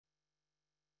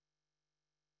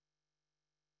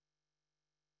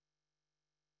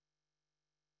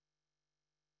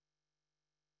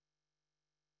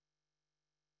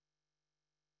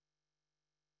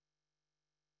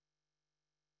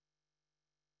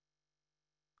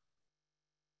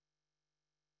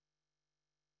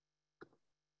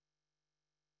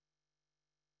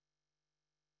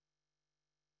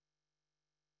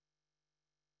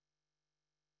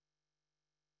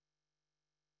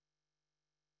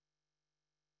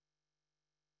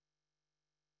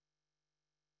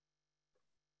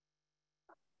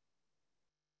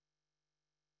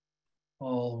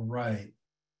All right.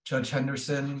 Judge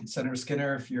Henderson, Senator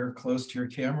Skinner, if you're close to your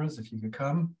cameras, if you could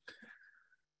come.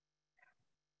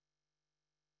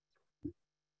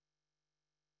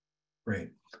 Great.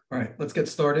 All right, let's get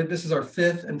started. This is our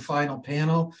fifth and final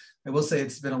panel. I will say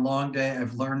it's been a long day.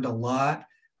 I've learned a lot.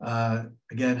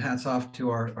 Again, hats off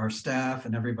to our staff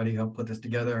and everybody who helped put this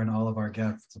together, and all of our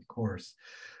guests, of course.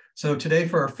 So today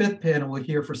for our fifth panel, we'll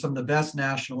hear from some of the best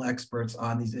national experts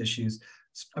on these issues,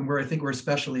 where I think we're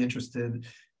especially interested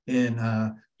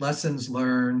in lessons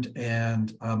learned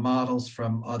and models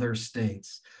from other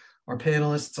states. Our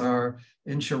panelists are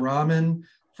Insha Rahman,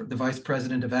 the Vice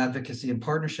President of Advocacy and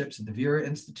Partnerships at the Vera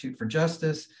Institute for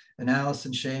Justice, and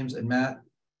Allison Shames and Matt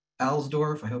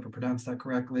Alsdorf, I hope I pronounced that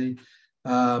correctly,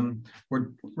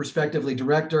 were respectively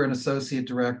Director and Associate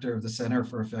Director of the Center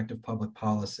for Effective Public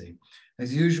Policy.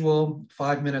 As usual,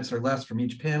 5 minutes or less from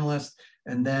each panelist,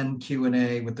 and then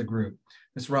Q&A with the group.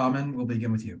 Ms. Rahman, we'll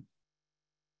begin with you.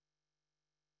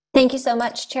 Thank you so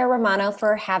much, Chair Romano,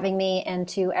 for having me, and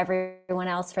to everyone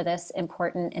else for this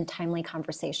important and timely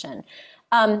conversation.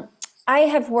 I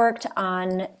have worked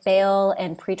on bail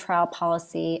and pretrial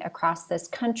policy across this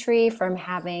country, from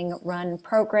having run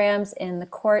programs in the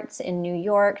courts in New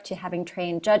York, to having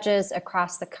trained judges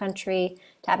across the country,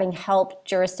 to having helped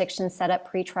jurisdictions set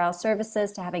up pretrial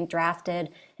services, to having drafted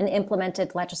and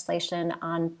implemented legislation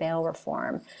on bail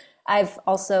reform. I've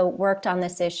also worked on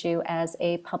this issue as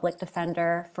a public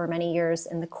defender for many years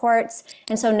in the courts,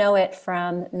 and so know it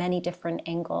from many different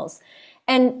angles.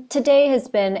 And today has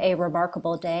been a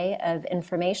remarkable day of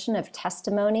information, of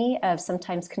testimony, of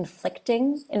sometimes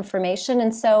conflicting information.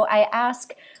 And so I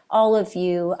ask all of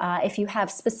you, if you have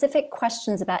specific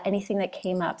questions about anything that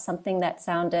came up, something that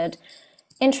sounded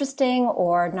interesting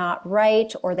or not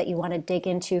right, or that you want to dig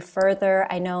into further.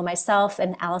 I know myself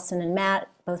and Allison and Matt,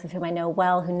 both of whom I know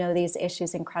well, who know these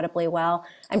issues incredibly well,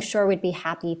 I'm sure we'd be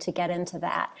happy to get into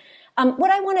that.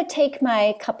 What I want to take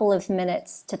my couple of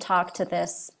minutes to talk to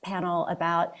this panel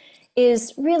about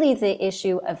is really the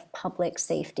issue of public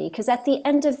safety, because at the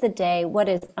end of the day, what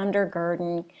is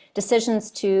undergirding decisions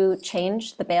to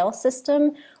change the bail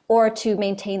system or to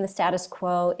maintain the status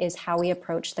quo is how we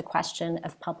approach the question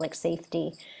of public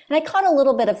safety. And I caught a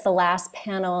little bit of the last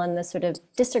panel and the sort of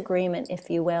disagreement, if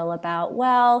you will, about,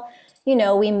 well, you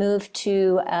know, we moved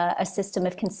to a system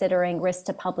of considering risk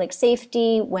to public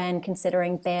safety when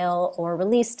considering bail or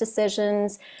release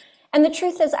decisions. And the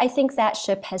truth is, I think that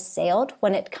ship has sailed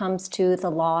when it comes to the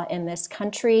law in this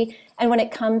country, and when it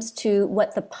comes to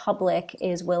what the public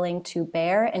is willing to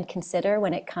bear and consider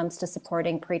when it comes to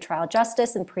supporting pretrial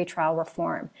justice and pretrial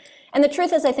reform. And the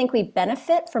truth is, I think we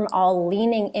benefit from all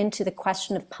leaning into the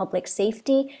question of public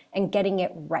safety and getting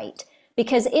it right.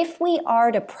 Because if we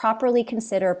are to properly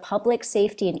consider public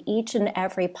safety in each and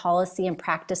every policy and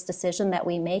practice decision that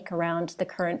we make around the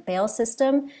current bail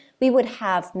system, we would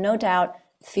have, no doubt,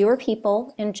 fewer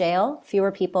people in jail,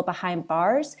 fewer people behind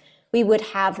bars. We would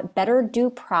have better due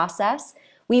process.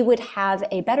 We would have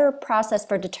a better process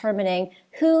for determining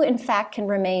who, in fact, can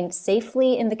remain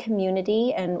safely in the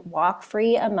community and walk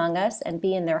free among us and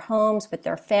be in their homes with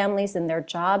their families and their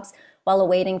jobs while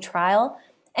awaiting trial,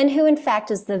 and who, in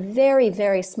fact, is the very,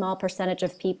 very small percentage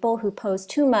of people who pose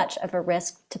too much of a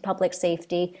risk to public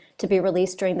safety to be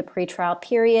released during the pretrial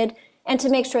period, and to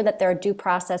make sure that there are due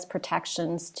process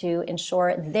protections to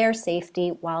ensure their safety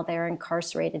while they're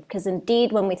incarcerated. Because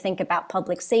indeed, when we think about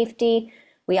public safety,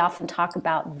 we often talk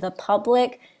about the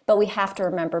public, but we have to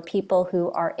remember people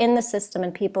who are in the system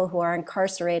and people who are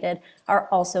incarcerated are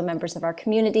also members of our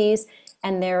communities,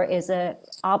 and there is an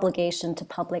obligation to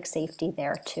public safety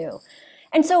there too.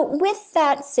 And so with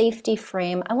that safety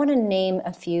frame, I want to name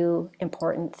a few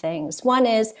important things. One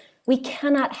is, we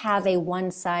cannot have a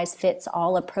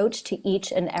one-size-fits-all approach to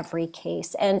each and every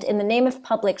case. And in the name of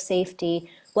public safety,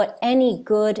 what any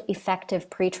good, effective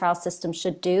pretrial system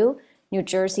should do, New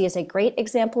Jersey is a great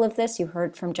example of this. You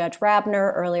heard from Judge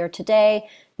Rabner earlier today.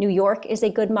 New York is a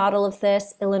good model of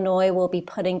this. Illinois will be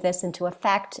putting this into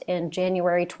effect in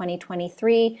January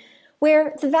 2023.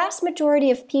 Where the vast majority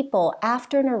of people,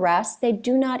 after an arrest, they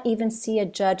do not even see a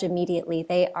judge immediately.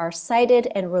 They are cited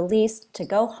and released to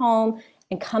go home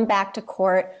and come back to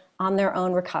court on their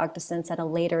own recognizance at a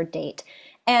later date.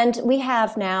 And we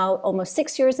have now almost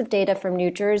 6 years of data from New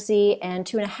Jersey and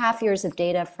 2.5 years of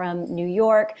data from New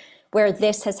York, where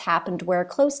this has happened, where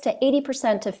close to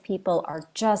 80% of people are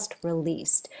just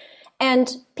released.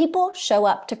 And people show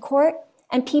up to court,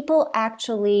 and people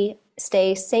actually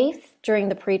stay safe during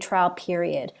the pretrial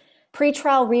period.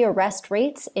 Pretrial rearrest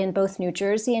rates in both New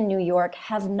Jersey and New York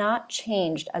have not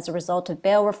changed as a result of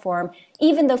bail reform,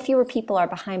 even though fewer people are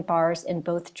behind bars in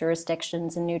both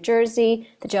jurisdictions. In New Jersey,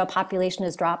 the jail population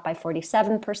has dropped by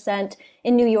 47%.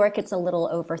 In New York, it's a little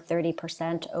over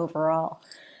 30% overall.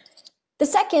 The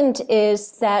second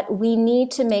is that we need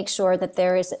to make sure that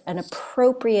there is an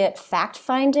appropriate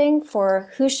fact-finding for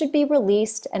who should be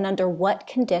released and under what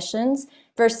conditions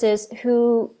versus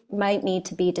who might need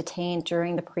to be detained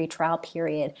during the pretrial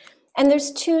period. And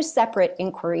there's two separate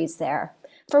inquiries there.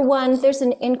 For one, there's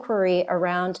an inquiry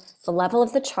around the level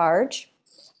of the charge.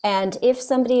 And if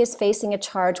somebody is facing a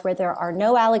charge where there are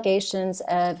no allegations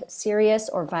of serious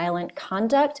or violent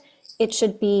conduct, it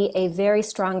should be a very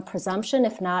strong presumption,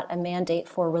 if not a mandate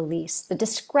for release. The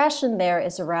discretion there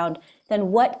is around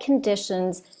then what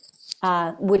conditions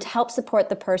would help support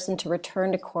the person to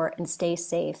return to court and stay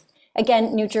safe.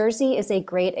 Again, New Jersey is a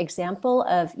great example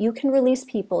of you can release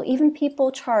people, even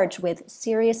people charged with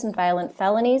serious and violent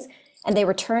felonies, and they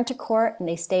return to court and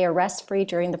they stay arrest-free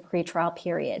during the pretrial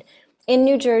period. In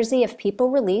New Jersey, if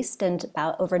people released, and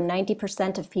about over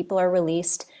 90% of people are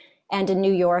released, and in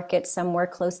New York, it's somewhere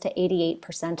close to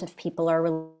 88% of people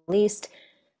are released.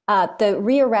 The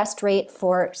rearrest rate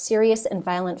for serious and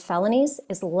violent felonies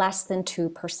is less than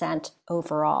 2%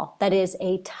 overall. That is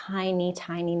a tiny,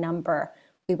 tiny number.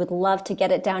 We would love to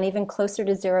get it down even closer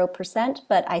to 0%,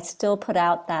 but I still put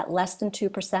out that less than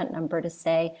 2% number to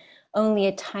say only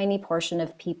a tiny portion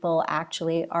of people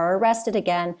actually are arrested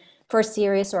again for a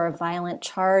serious or a violent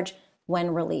charge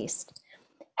when released.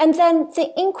 And then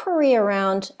the inquiry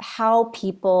around how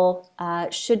people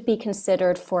should be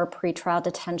considered for pretrial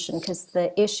detention, because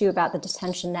the issue about the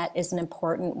detention net is an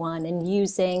important one, and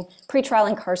using pretrial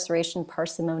incarceration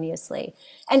parsimoniously.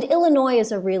 And Illinois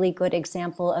is a really good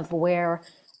example of where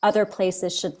other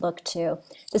places should look to.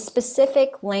 The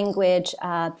specific language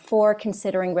for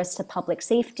considering risk to public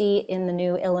safety in the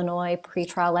new Illinois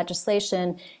pretrial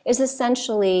legislation is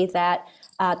essentially that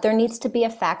there needs to be a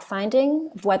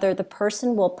fact-finding of whether the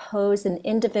person will pose an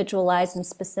individualized and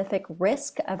specific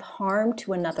risk of harm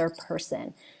to another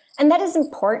person. And that is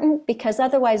important because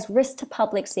otherwise risk to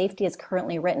public safety is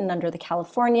currently written under the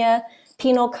California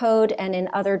Penal Code and in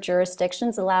other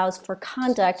jurisdictions allows for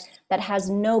conduct that has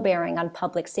no bearing on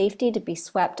public safety to be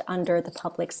swept under the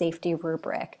public safety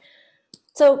rubric.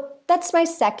 So that's my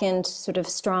second sort of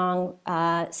strong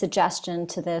suggestion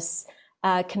to this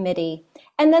committee.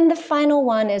 And then the final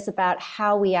one is about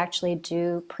how we actually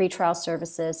do pretrial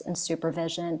services and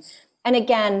supervision. And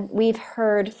again, we've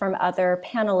heard from other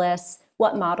panelists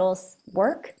what models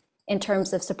work in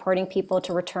terms of supporting people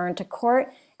to return to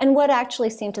court and what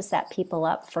actually seem to set people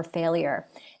up for failure.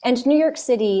 And New York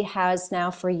City has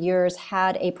now for years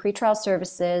had a pretrial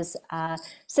services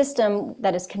system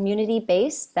that is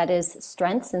community-based, that is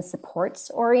strengths and supports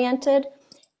oriented.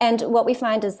 And what we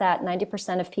find is that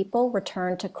 90% of people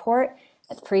return to court.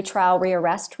 The pretrial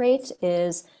rearrest rate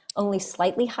is only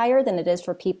slightly higher than it is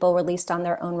for people released on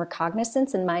their own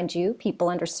recognizance. And mind you, people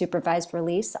under supervised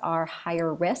release are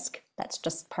higher risk. That's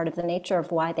just part of the nature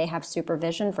of why they have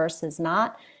supervision versus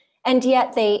not. And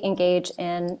yet they engage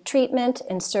in treatment,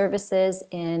 in services,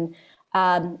 in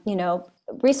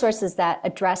resources that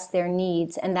address their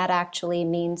needs. And that actually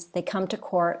means they come to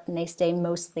court and they stay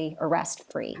mostly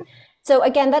arrest-free. So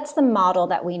again, that's the model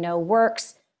that we know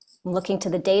works. I'm looking to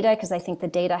the data because I think the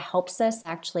data helps us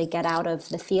actually get out of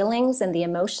the feelings and the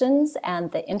emotions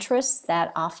and the interests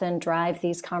that often drive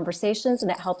these conversations,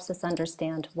 and it helps us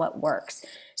understand what works.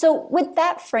 So with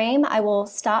that frame, I will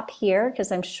stop here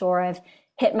because I'm sure I've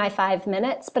hit my 5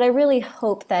 minutes, but I really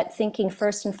hope that thinking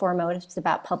first and foremost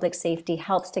about public safety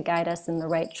helps to guide us in the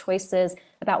right choices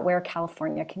about where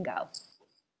California can go.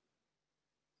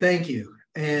 Thank you.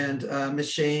 And Ms.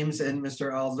 Shames and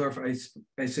Mr. Alsdorf,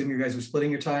 I assume you guys are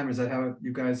splitting your time. Is that how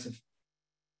you guys have,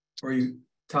 or you,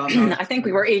 Tom? I think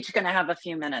we were each going to have a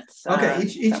few minutes. Okay,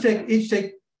 each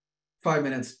take 5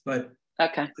 minutes, but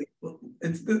okay.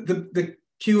 It's the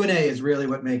Q&A is really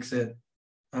what makes it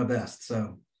best.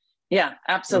 So yeah,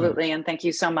 absolutely. And thank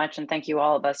you so much. And thank you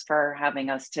all of us for having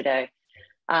us today.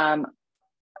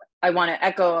 I want to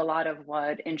echo a lot of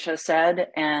what Insha said,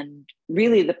 and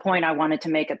really the point I wanted to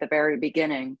make at the very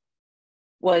beginning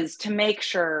was to make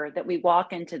sure that we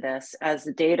walk into this, as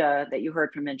the data that you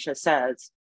heard from Insha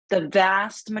says, the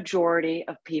vast majority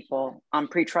of people on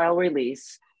pretrial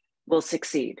release will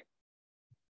succeed.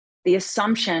 The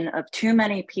assumption of too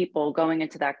many people going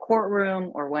into that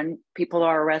courtroom or when people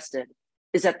are arrested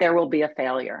is that there will be a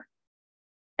failure.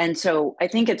 And so I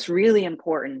think it's really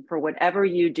important for whatever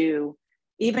you do,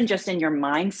 even just in your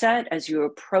mindset as you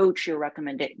approach the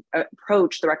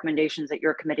recommendations that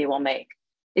your committee will make,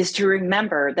 is to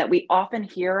remember that we often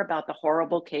hear about the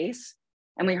horrible case.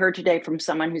 And we heard today from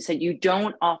someone who said, you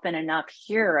don't often enough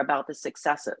hear about the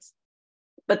successes.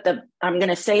 But I'm going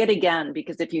to say it again,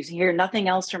 because if you hear nothing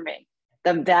else from me,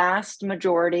 the vast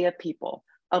majority of people,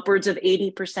 upwards of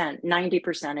 80%,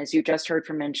 90%, as you just heard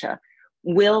from Insha,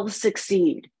 will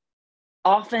succeed,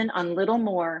 often on little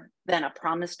more than a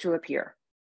promise to appear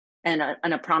and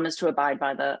a promise to abide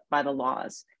by the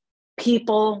laws.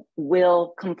 People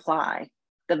will comply,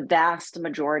 the vast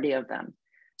majority of them.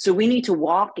 So we need to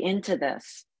walk into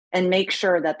this and make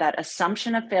sure that that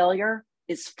assumption of failure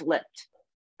is flipped.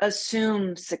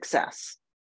 Assume success.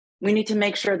 We need to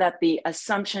make sure that the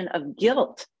assumption of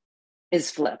guilt is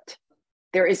flipped.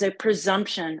 There is a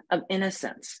presumption of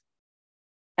innocence.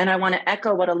 And I want to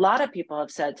echo what a lot of people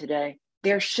have said today.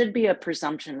 There should be a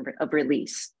presumption of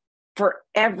release for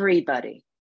everybody.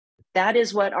 That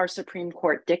is what our Supreme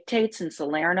Court dictates in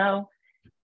Salerno.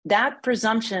 That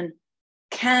presumption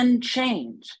can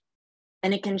change,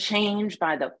 and it can change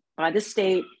by the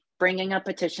state bringing a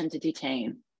petition to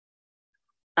detain,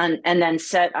 and then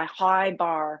set a high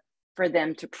bar for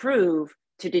them to prove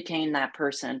to detain that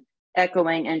person.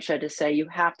 Echoing Insha to say, you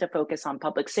have to focus on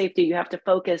public safety. You have to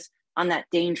focus on that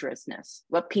dangerousness,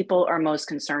 what people are most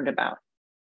concerned about.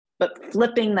 But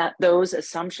flipping those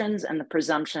assumptions and the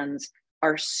presumptions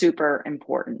are super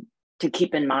important to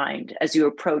keep in mind as you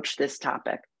approach this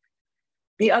topic.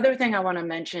 The other thing I want to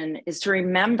mention is to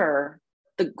remember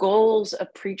the goals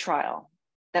of pretrial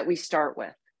that we start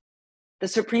with. The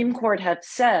Supreme Court has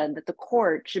said that the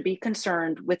court should be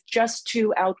concerned with just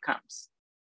two outcomes: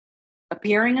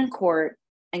 appearing in court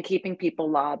and keeping people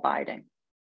law-abiding.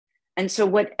 And so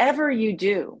whatever you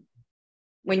do,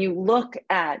 when you look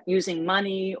at using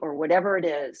money or whatever it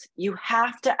is, you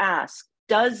have to ask,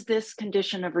 does this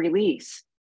condition of release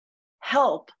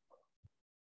help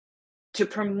to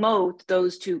promote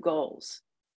those two goals?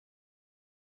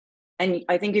 And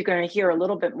I think you're going to hear a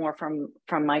little bit more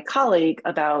from my colleague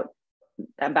about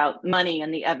money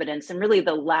and the evidence and really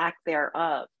the lack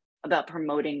thereof about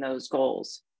promoting those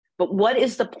goals. But what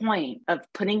is the point of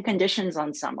putting conditions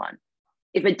on someone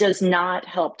if it does not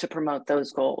help to promote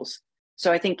those goals?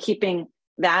 So I think keeping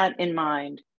that in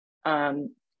mind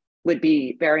would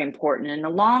be very important. And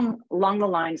along the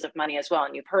lines of money as well,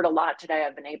 and you've heard a lot today,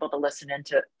 I've been able to listen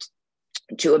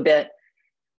into a bit,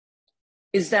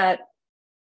 is that,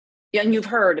 and you've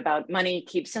heard about money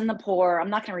keeps in the poor. I'm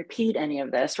not going to repeat any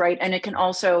of this, right? And it can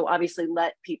also obviously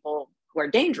let people who are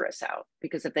dangerous out,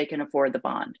 because if they can afford the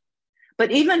bond.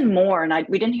 But even more, and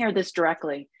we didn't hear this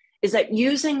directly, is that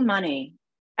using money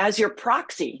as your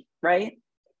proxy, right,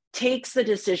 takes the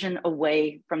decision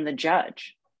away from the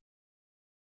judge.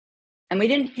 And we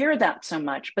didn't hear that so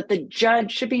much, but the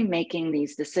judge should be making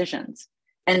these decisions.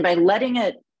 And by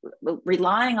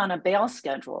relying on a bail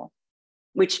schedule,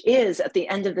 which is at the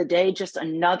end of the day, just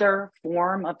another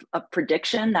form of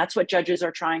prediction. That's what judges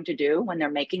are trying to do when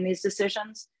they're making these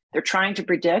decisions. They're trying to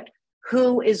predict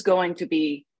who is going to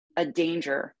be a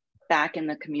danger back in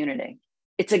the community.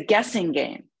 It's a guessing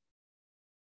game.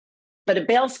 But a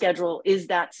bail schedule is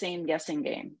that same guessing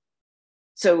game.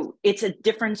 So it's a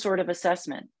different sort of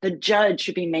assessment. The judge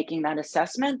should be making that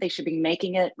assessment. They should be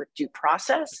making it with due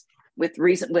process, with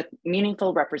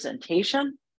meaningful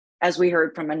representation, as we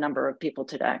heard from a number of people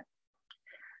today.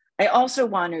 I also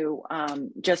want to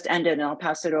just end it, and I'll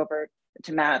pass it over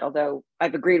to Matt, although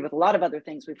I've agreed with a lot of other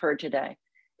things we've heard today,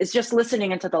 is just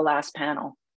listening into the last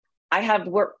panel. Matt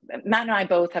and I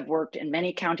both have worked in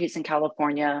many counties in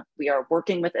California. We are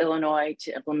working with Illinois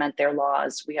to implement their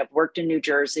laws. We have worked in New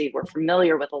Jersey. We're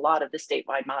familiar with a lot of the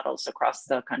statewide models across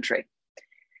the country.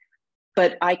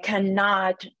 But I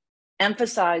cannot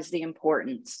emphasize the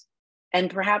importance, and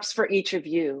perhaps for each of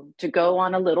you, to go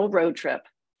on a little road trip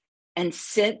and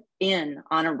sit in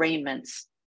on arraignments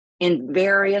in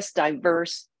various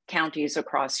diverse counties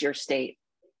across your state.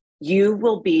 You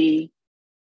will be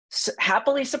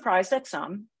happily surprised at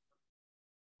some.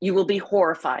 You will be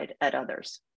horrified at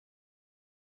others.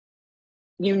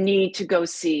 You need to go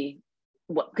see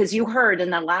because you heard in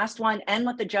the last one and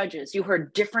with the judges, you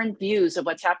heard different views of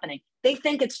what's happening. They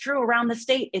think it's true around the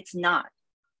state. It's not.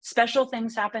 Special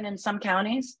things happen in some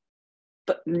counties,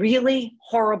 but really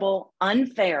horrible,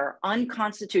 unfair,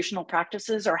 unconstitutional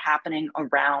practices are happening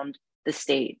around the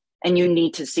state. And you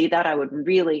need to see that. I would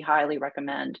really highly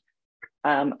recommend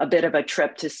a bit of a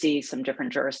trip to see some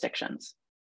different jurisdictions.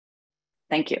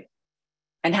 Thank you.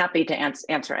 And happy to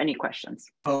answer any questions.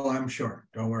 Oh, I'm sure.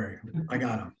 Don't worry. I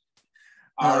got them.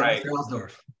 All right. Mr.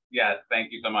 Ellsdorf. Yes,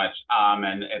 thank you so much.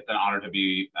 And it's an honor to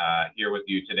be here with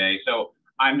you today. So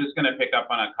I'm just going to pick up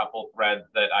on a couple threads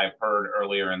that I've heard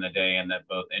earlier in the day and that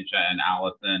both Insha and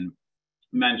Allison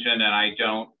mentioned. And I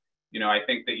don't, I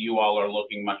think that you all are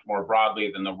looking much more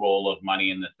broadly than the role of money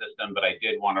in the system, but I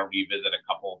did want to revisit a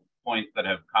couple points that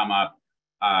have come up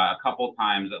a couple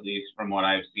times, at least from what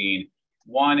I've seen.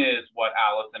 One is what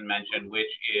Allison mentioned, which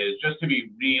is just to be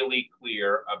really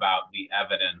clear about the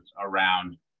evidence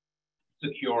around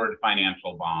secured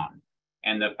financial bonds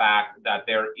and the fact that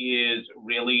there is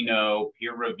really no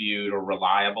peer-reviewed or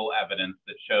reliable evidence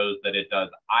that shows that it does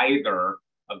either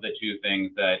of the two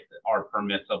things that are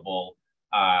permissible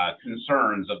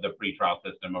concerns of the pretrial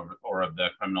system or of the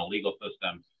criminal legal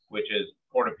system, which is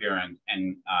court appearance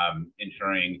and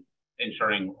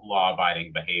ensuring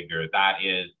law-abiding behavior. That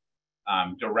is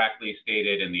directly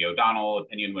stated in the O'Donnell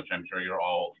opinion, which I'm sure you're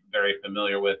all very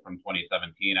familiar with from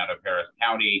 2017 out of Harris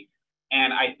County.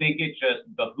 And I think it just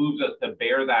behooves us to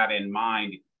bear that in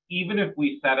mind, even if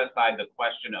we set aside the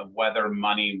question of whether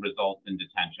money results in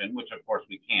detention, which of course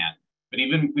we can't, but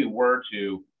even if we were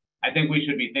to, I think we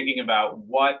should be thinking about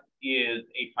what is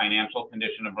a financial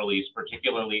condition of release,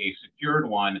 particularly a secured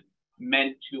one,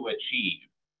 meant to achieve?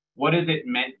 What is it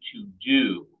meant to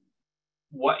do?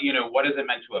 What is it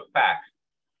meant to affect?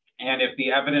 And if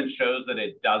the evidence shows that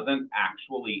it doesn't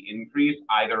actually increase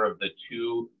either of the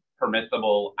two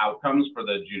permissible outcomes for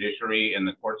the judiciary and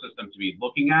the court system to be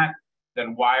looking at,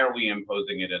 then why are we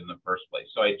imposing it in the first place?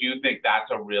 So I do think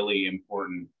that's a really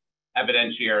important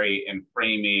evidentiary and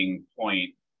framing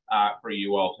point for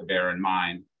you all to bear in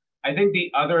mind. I think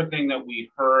the other thing that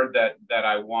we heard that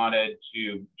I wanted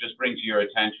to just bring to your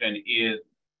attention is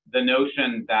the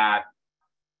notion that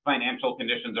financial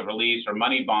conditions of release or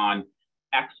money bond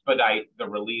expedite the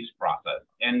release process.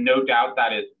 And no doubt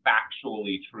that is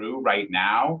factually true right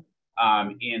now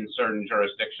in certain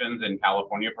jurisdictions in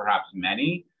California, perhaps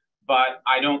many, but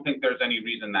I don't think there's any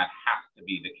reason that has to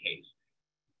be the case.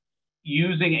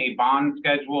 Using a bond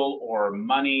schedule or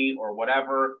money or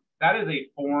whatever, that is a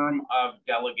form of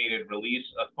delegated release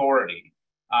authority.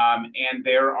 And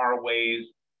there are ways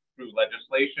through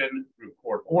legislation, through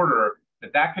court order,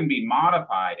 that can be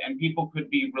modified and people could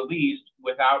be released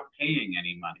without paying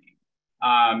any money.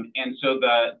 And so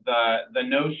the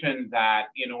notion that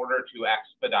in order to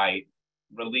expedite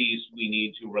release, we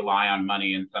need to rely on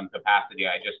money in some capacity,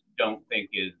 I just don't think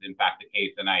is in fact the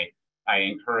case. And I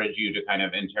encourage you to kind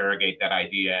of interrogate that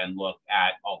idea and look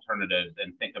at alternatives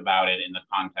and think about it in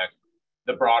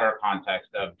the broader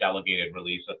context of delegated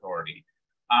release authority.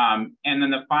 And then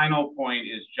the final point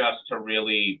is just to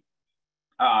really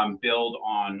build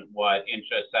on what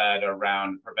Insha said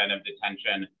around preventive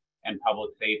detention and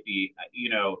public safety.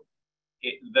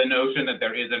 The notion that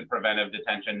there isn't preventive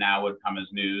detention now would come as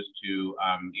news to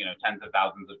tens of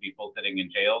thousands of people sitting in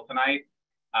jail tonight,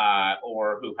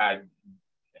 or who had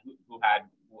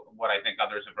what I think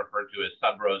others have referred to as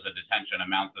sub rosa detention,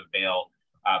 amounts of bail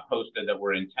posted that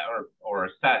were or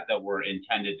set that were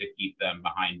intended to keep them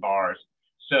behind bars.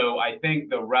 So I think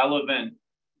the relevant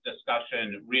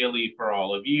discussion really for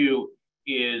all of you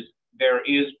is there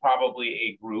is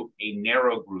probably a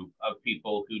narrow group of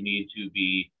people who need to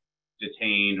be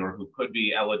detained or who could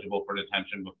be eligible for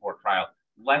detention before trial.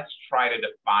 Let's try to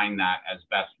define that as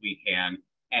best we can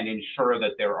and ensure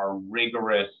that there are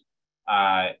rigorous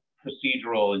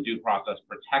procedural and due process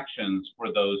protections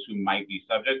for those who might be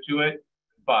subject to it,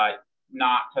 but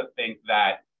not to think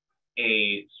that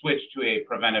a switch to a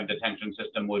preventive detention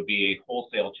system would be a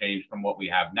wholesale change from what we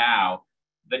have now.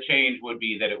 The change would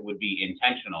be that it would be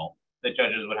intentional. The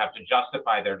judges would have to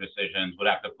justify their decisions, would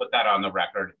have to put that on the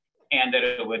record, and that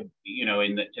it would,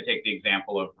 to take the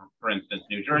example of, for instance,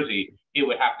 New Jersey, it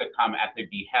would have to come at the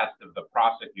behest of the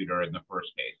prosecutor in the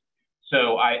first case.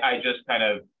 So I just kind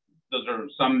of, those are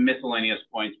some miscellaneous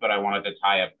points, but I wanted to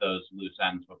tie up those loose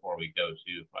ends before we go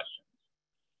to questions.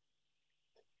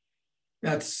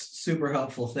 That's super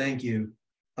helpful. Thank you.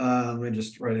 Let me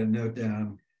just write a note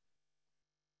down.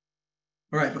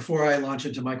 All right, before I launch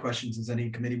into my questions, does any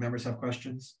committee members have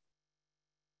questions?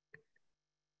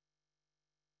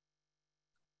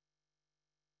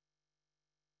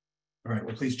 All right,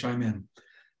 well, please chime in.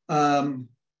 I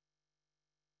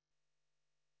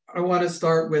want to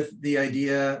start with the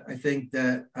idea, I think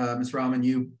that Ms. Rahman,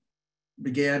 you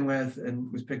began with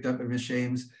and was picked up by Ms.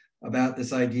 Shames about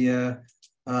this idea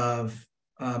of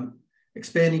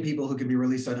expanding people who can be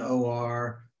released on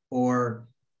OR, or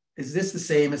is this the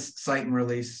same as cite and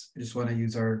release? I just want to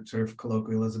use our sort of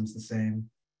colloquialisms the same.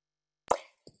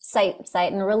 Cite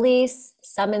and release,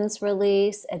 summons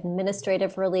release,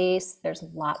 administrative release. There's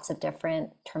lots of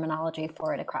different terminology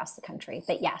for it across the country.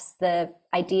 But yes, the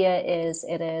idea is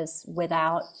it is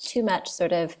without too much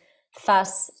sort of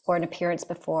fuss, or an appearance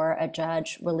before a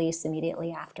judge, release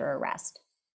immediately after arrest.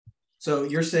 So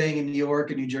you're saying in New York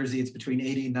and New Jersey, it's between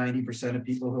 80 and 90% of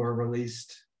people who are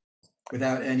released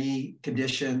without any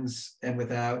conditions and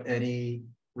without any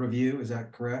review. Is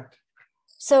that correct?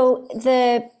 So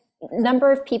the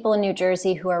number of people in New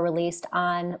Jersey who are released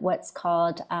on what's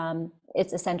called,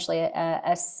 it's essentially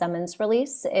a summons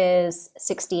release, is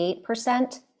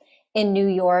 68%. In New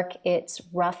York, it's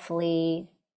roughly,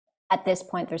 at this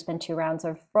point, there's been 2 rounds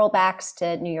of rollbacks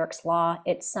to New York's law.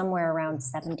 It's somewhere around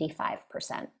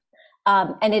 75%.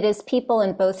 And it is people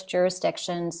in both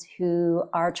jurisdictions who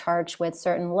are charged with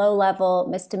certain low-level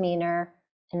misdemeanor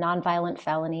and nonviolent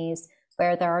felonies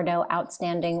where there are no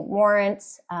outstanding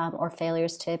warrants or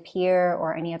failures to appear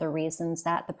or any other reasons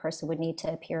that the person would need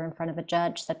to appear in front of a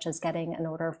judge, such as getting an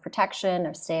order of protection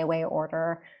or stay-away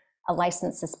order, a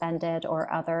license suspended,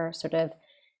 or other sort of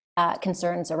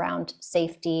concerns around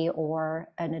safety or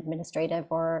an administrative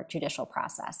or judicial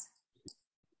process.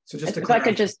 So just if I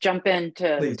could just jump in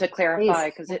to clarify,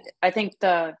 because I think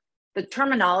the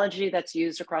terminology that's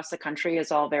used across the country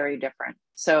is all very different.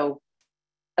 So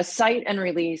a cite and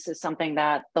release is something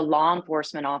that the law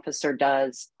enforcement officer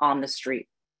does on the street.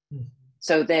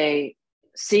 So they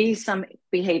see some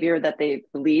behavior that they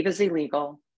believe is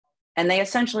illegal, and they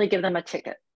essentially give them a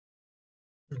ticket,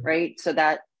 right? So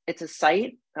that it's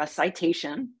a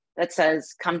citation that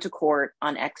says, come to court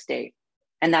on X date.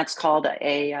 And that's called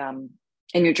in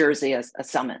New Jersey as a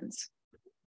summons.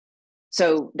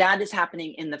 So that is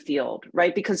happening in the field,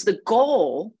 right? Because the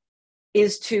goal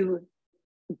is to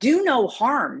do no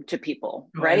harm to people,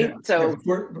 right? So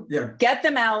get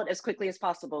them out as quickly as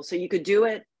possible. So you could do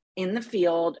it in the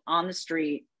field, on the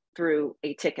street, through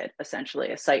a ticket,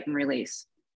 essentially, a cite and release.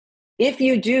 If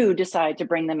you do decide to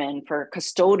bring them in for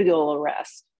custodial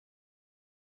arrest,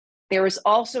 there is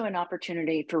also an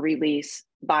opportunity for release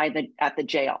at the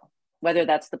jail, whether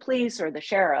that's the police or the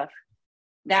sheriff.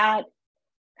 That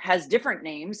has different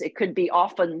names. It could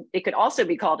also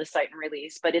be called a cite and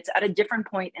release, but it's at a different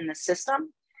point in the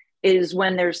system. Is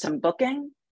when there's some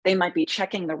booking, they might be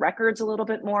checking the records a little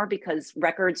bit more, because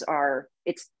records are,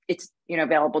 it's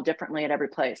available differently at every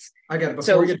place. I got it.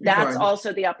 So that's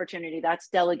also the opportunity. That's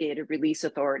delegated release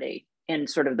authority in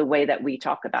sort of the way that we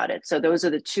talk about it. So those are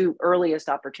the 2 earliest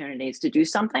opportunities to do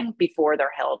something before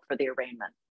they're held for the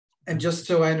arraignment. And just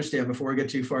so I understand, before we get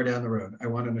too far down the road, I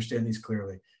want to understand these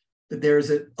clearly, that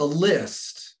there's a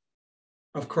list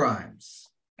of crimes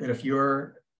that if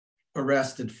you're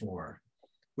arrested for,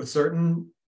 with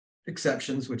certain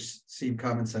exceptions, which seem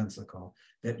commonsensical,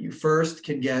 that you first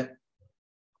can get,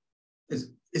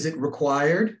 is it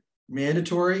required,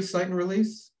 mandatory cite and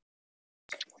release?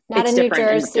 Not in New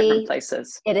Jersey. In different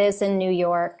places. It is in New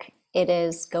York. It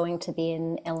is going to be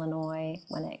in Illinois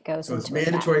when it goes into it's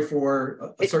mandatory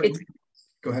for a certain,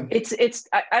 go ahead.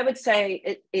 I would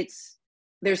say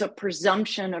there's a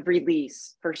presumption of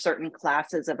release for certain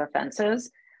classes of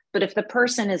offenses. But if the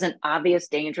person is an obvious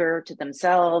danger to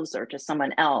themselves or to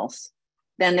someone else,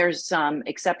 then there's some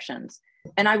exceptions.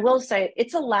 And I will say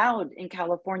it's allowed in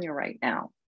California right now.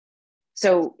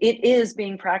 So it is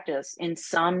being practiced in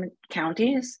some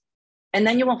counties. And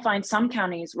then you will find some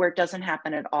counties where it doesn't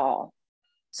happen at all.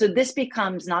 So this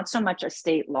becomes not so much a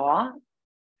state law,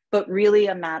 but really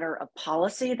a matter of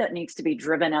policy that needs to be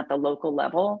driven at the local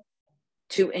level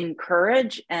to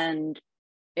encourage. And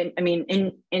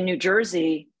in New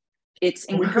Jersey, it's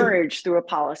encouraged through a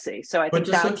policy. So I think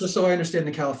just so I understand,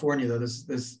 in California, though,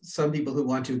 there's some people who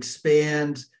want to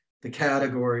expand the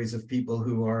categories of people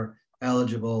who are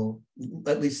eligible,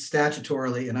 at least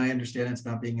statutorily, and I understand it's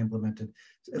not being implemented,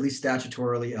 at least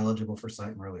statutorily eligible for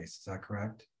cite and release. Is that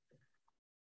correct?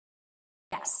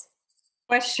 Yes.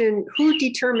 Question, who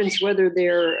determines whether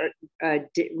they're a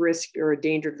risk or a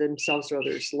danger to themselves or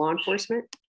others? Law enforcement?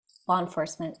 Law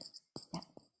enforcement.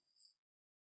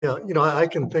 Yeah, I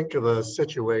can think of a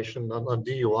situation on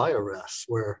DUI arrests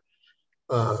where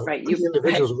the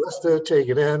individual's arrested,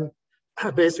 taken in.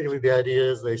 Basically, the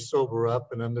idea is they sober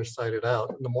up and then they're cited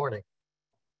out in the morning.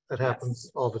 That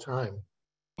happens all the time.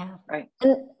 Yeah, right.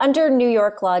 And under New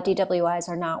York law, DWIs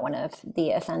are not one of the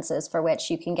offenses for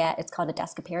which you can get, it's called a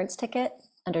desk appearance ticket.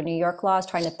 Under New York law, is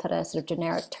trying to put a sort of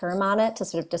generic term on it to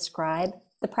sort of describe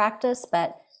the practice.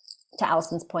 But to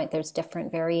Allison's point, there's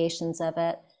different variations of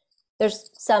it.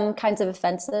 There's some kinds of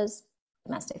offenses,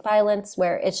 domestic violence,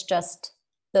 where it's just,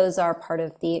 those are part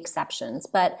of the exceptions.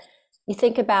 But you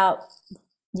think about,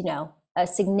 a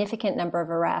significant number of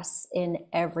arrests in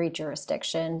every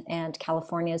jurisdiction, and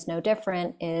California is no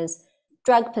different, is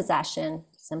drug possession,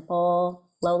 simple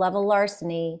low-level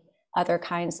larceny, other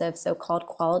kinds of so-called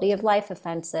quality of life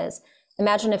offenses.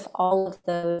 Imagine if all of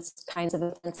those kinds of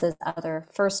offenses, other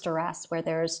first arrests where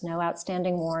there's no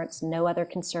outstanding warrants, no other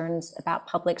concerns about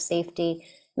public safety.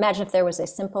 Imagine if there was a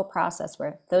simple process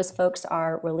where those folks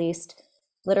are released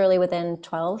literally within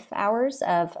 12 hours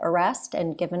of arrest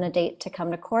and given a date to come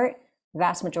to court. The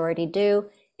vast majority do.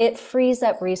 It frees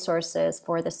up resources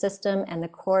for the system and the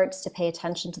courts to pay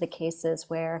attention to the cases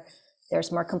where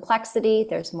there's more complexity,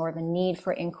 there's more of a need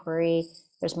for inquiry,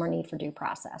 there's more need for due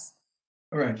process.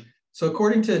 All right. So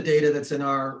according to data that's in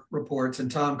our reports,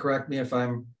 and Tom, correct me if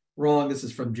I'm wrong, this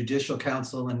is from Judicial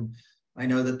Council, and I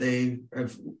know that they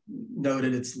have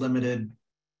noted it's limited.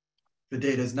 The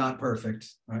data is not perfect.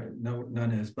 No,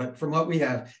 none is. But from what we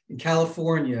have in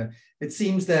California, it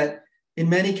seems that in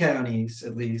many counties,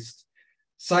 at least,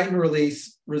 cite and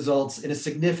release results in a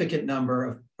significant number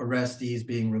of arrestees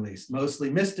being released, mostly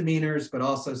misdemeanors, but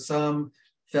also some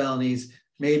felonies,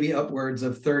 maybe upwards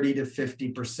of 30 to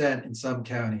 50% in some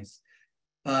counties.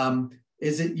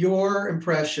 Is it your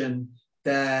impression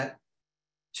that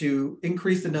to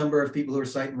increase the number of people who are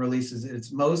cite and releases,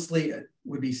 it's mostly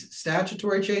would be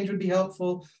statutory change would be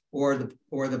helpful, or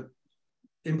the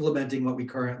implementing what we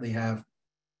currently have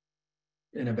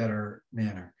in a better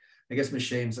manner? I guess Ms.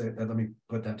 Shames, let me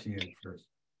put that to you first.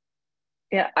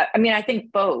 Yeah, I mean, I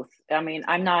think both. I mean,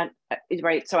 I'm not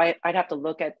right. So I'd have to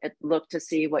look to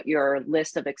see what your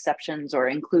list of exceptions or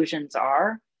inclusions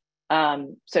are.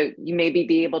 So you maybe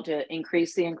be able to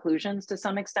increase the inclusions to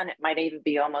some extent. It might even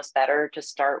be almost better to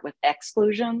start with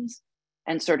exclusions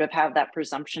and sort of have that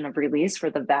presumption of release for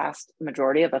the vast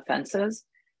majority of offenses.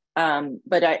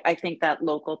 But I think that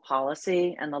local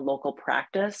policy and the local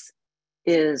practice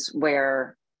is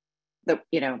where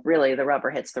really the rubber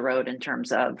hits the road in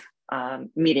terms of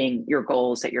meeting your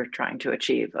goals that you're trying to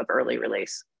achieve of early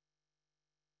release.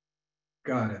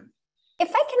 Got it. If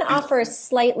I can offer a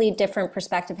slightly different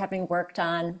perspective, having worked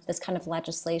on this kind of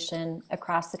legislation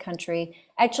across the country,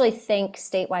 I actually think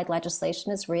statewide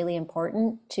legislation is really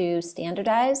important to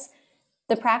standardize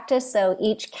the practice so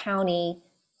each county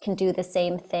can do the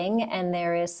same thing, and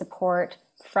there is support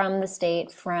from the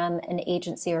state, from an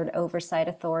agency or an oversight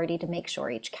authority to make sure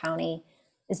each county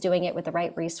is doing it with the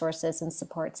right resources and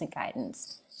supports and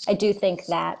guidance. I do think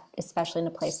that, especially in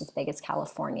a place as big as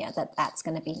California, that's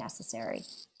going to be necessary.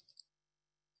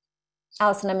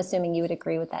 Allison, I'm assuming you would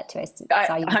agree with that too.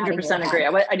 I 100% agree.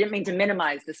 I didn't mean to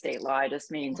minimize the state law. I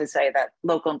just mean to say that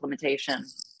local implementation,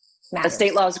 the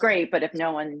state law is great, but if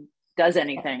no one does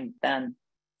anything, then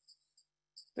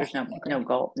there's no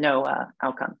goal, no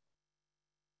outcome.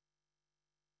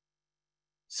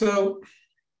 So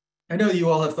I know you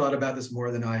all have thought about this more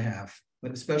than I have,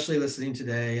 but especially listening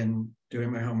today and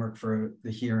doing my homework for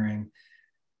the hearing,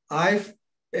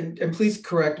 and please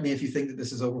correct me if you think that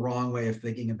this is a wrong way of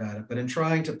thinking about it, but in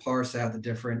trying to parse out the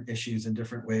different issues and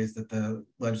different ways that the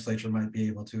legislature might be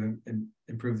able to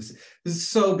improve this. This is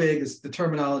so big, the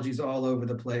terminology is all over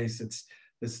the place. It's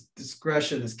this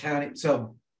discretion, this county.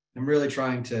 So I'm really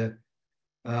trying to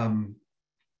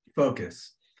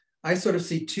focus. I sort of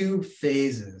see two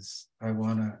phases I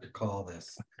want to call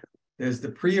this. There's the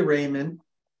pre-arraignment,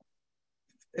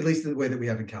 at least the way that we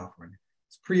have in California.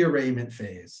 It's pre-arraignment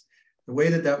phase. The way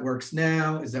that works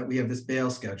now is that we have this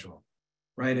bail schedule,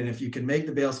 right? And if you can make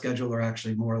the bail schedule, or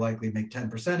actually more likely make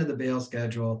 10% of the bail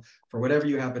schedule for whatever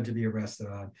you happen to be arrested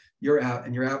on, you're out,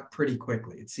 and you're out pretty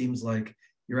quickly. It seems like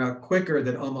you're out quicker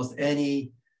than almost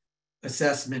any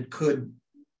assessment could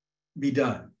be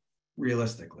done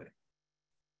realistically.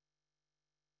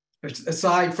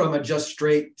 Aside from a just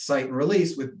straight cite and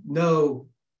release with no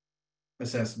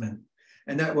assessment.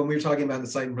 And that when we're talking about the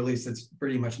cite and release, it's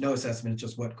pretty much no assessment, it's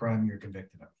just what crime you're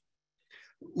convicted of.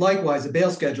 Likewise, a bail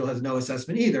schedule has no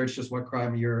assessment either, it's just what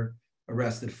crime you're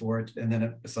arrested for, and then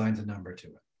it assigns a number to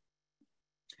it.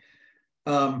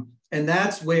 And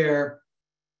that's where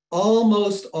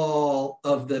almost all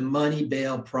of the money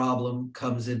bail problem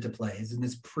comes into play, is in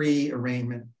this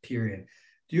pre-arraignment period.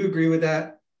 Do you agree with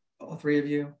that, all three of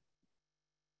you?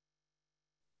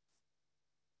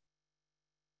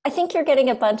 I think you're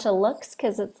getting a bunch of looks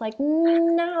because it's like,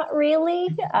 not really.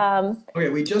 Okay,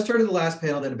 we just heard of the last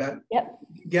panel that about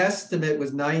guesstimate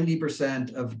was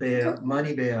 90% of bail,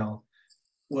 money bail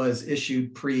was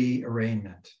issued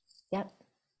pre-arraignment. Yep,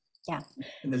 yeah.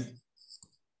 And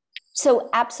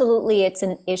so absolutely it's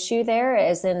an issue there,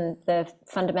 as in the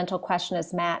fundamental question,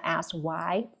 as Matt asked,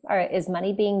 why? Or is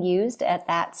money being used at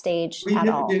that stage at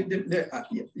all?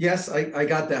 Yes, I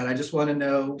got that. I just want to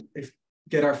know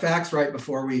get our facts right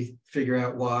before we figure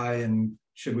out why and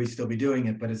should we still be doing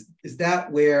it. But is that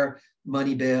where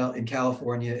money bail in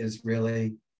California is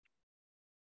really,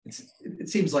 it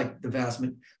seems like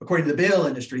according to the bail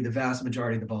industry, the vast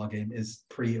majority of the ballgame is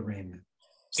pre-arraignment.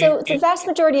 So the vast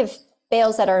majority of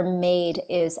bails that are made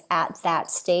is at that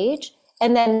stage.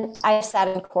 And then I sat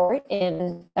in court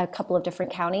in a couple of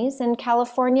different counties in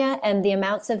California, and the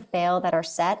amounts of bail that are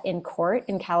set in court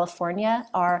in California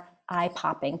are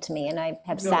eye-popping to me. And I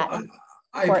have sat in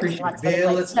I appreciate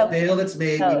bail that's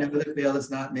made. We know that bail that's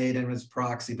not made and was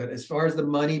proxy, but as far as the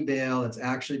money bail, it's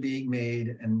actually being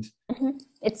made, and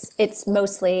it's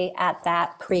mostly at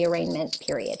that pre-arraignment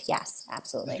period. Yes,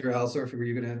 absolutely. Mr. Alsdorf, were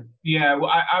you going to? Yeah,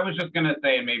 well, I was just going to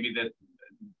say, maybe this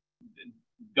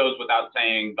goes without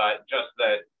saying, but just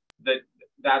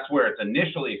that's where it's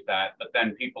initially set, but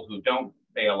then people who don't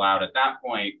bail out at that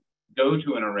point go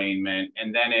to an arraignment,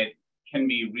 and then it can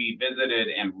be revisited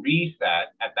and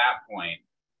reset at that point.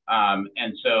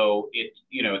 And so it's,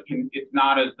 it's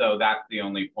not as though that's the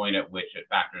only point at which it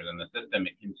factors in the system.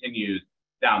 It continues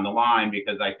down the line,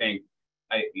 because I think,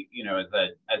 as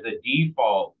a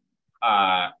default,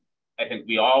 I think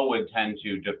we all would tend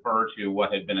to defer to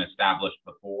what had been established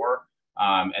before.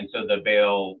 And so the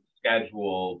bail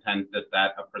schedule tends to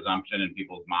set a presumption in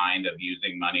people's mind of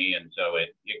using money. And so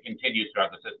it continues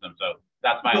throughout the system. So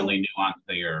that's my only nuance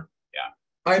to your,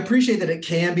 I appreciate that it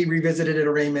can be revisited at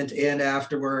arraignment and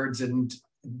afterwards. And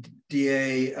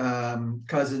DA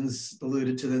Cousins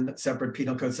alluded to the separate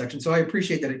penal code section. So I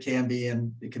appreciate that it can be,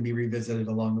 and it can be revisited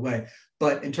along the way.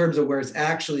 But in terms of where it's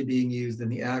actually being used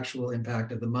and the actual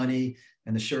impact of the money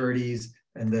and the sureties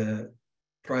and the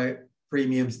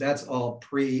premiums, that's all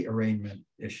pre-arraignment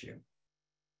issue.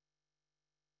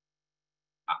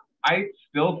 I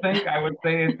still think I would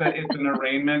say it's an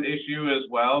arraignment issue as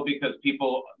well, because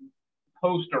people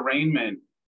post-arraignment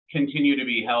continue to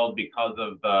be held because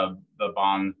of the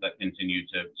bonds that continue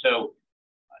to. So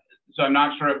I'm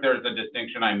not sure if there's a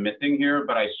distinction I'm missing here,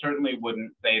 but I certainly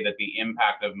wouldn't say that the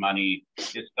impact of money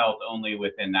is felt only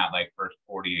within that first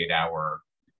 48-hour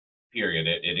period.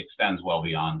 It extends well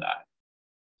beyond that.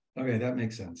 Okay, that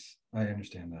makes sense. I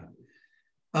understand that.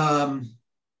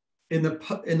 In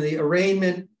the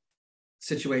arraignment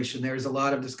situation, there's a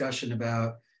lot of discussion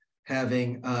about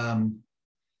having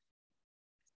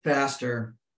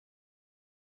faster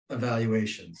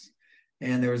evaluations.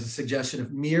 And there was a suggestion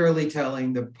of merely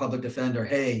telling the public defender,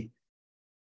 hey,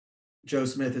 Joe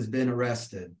Smith has been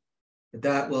arrested,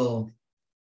 that will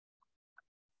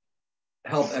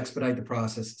help expedite the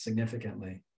process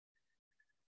significantly.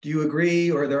 Do you agree,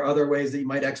 or are there other ways that you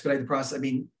might expedite the process? I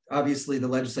mean, obviously the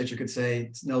legislature could say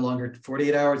it's no longer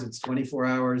 48 hours, it's 24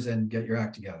 hours and get your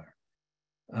act together.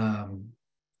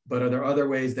 But are there other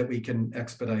ways that we can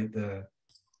expedite the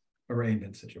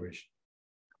arraignment situation?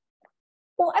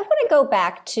 Well, I want to go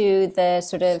back to the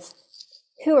sort of,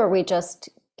 who are we just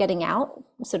getting out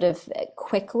sort of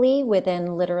quickly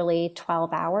within literally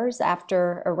 12 hours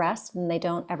after arrest, and they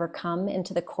don't ever come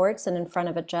into the courts and in front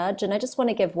of a judge. And I just want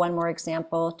to give one more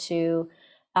example to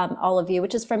all of you,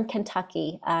 which is from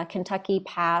Kentucky. Kentucky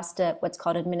passed what's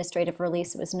called administrative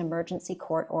release. It was an emergency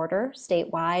court order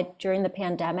statewide during the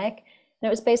pandemic. And it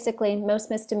was basically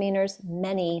most misdemeanors,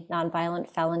 many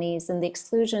nonviolent felonies, and the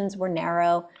exclusions were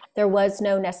narrow. There was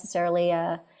no necessarily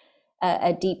a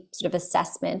deep sort of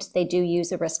assessment. They do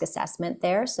use a risk assessment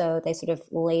there. So they sort of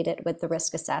laid it with the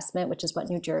risk assessment, which is what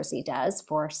New Jersey does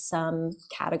for some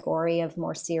category of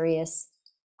more serious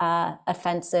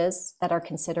offenses that are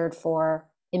considered for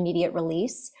immediate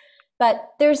release.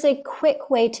 But there's a quick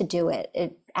way to do it.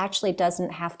 It actually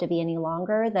doesn't have to be any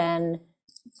longer than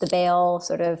the bail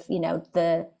sort of,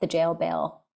 the jail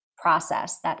bail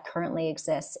process that currently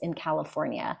exists in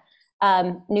California.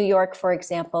 New York, for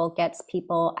example, gets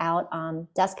people out on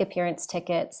desk appearance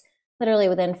tickets literally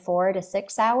within 4 to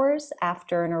 6 hours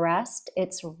after an arrest.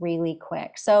 It's really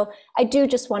quick. So I do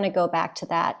just want to go back to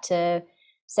that to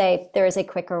say there is a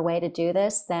quicker way to do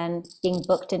this than being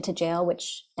booked into jail,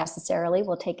 which necessarily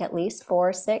will take at least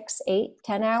 4, 6, 8,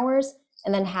 10 hours.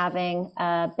 And then having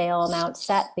a bail amount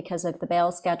set because of the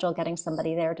bail schedule, getting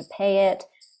somebody there to pay it,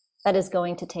 that is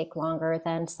going to take longer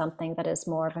than something that is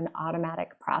more of an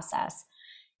automatic process.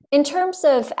 In terms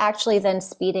of actually then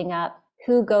speeding up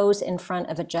who goes in front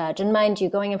of a judge, and mind you,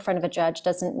 going in front of a judge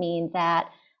doesn't mean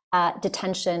that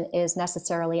detention is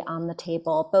necessarily on the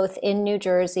table. Both in New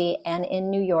Jersey and in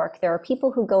New York, there are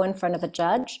people who go in front of a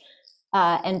judge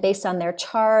and based on their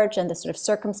charge and the sort of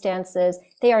circumstances,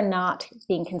 they are not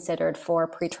being considered for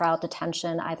pretrial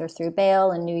detention either through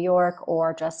bail in New York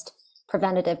or just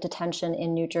preventative detention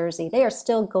in New Jersey. They are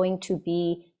still going to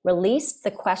be released.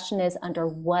 The question is under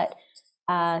what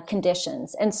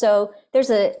conditions. And so there's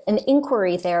an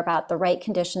inquiry there about the right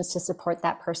conditions to support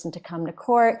that person to come to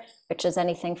court, which is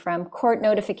anything from court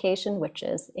notification, which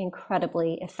is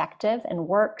incredibly effective and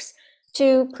works,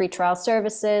 to pretrial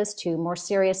services, to more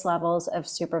serious levels of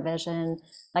supervision,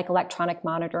 like electronic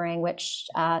monitoring, which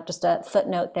just a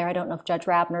footnote there, I don't know if Judge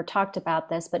Rabner talked about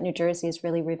this, but New Jersey is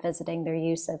really revisiting their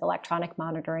use of electronic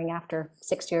monitoring after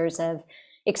 6 years of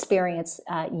experience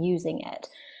using it.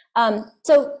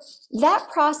 So that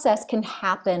process can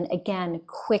happen, again,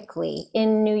 quickly.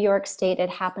 In New York State, it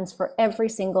happens for every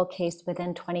single case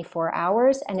within 24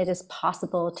 hours, and it is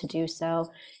possible to do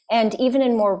so. And even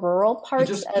in more rural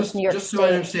parts of New York State.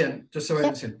 Just so I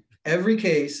understand, every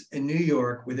case in New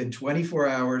York within 24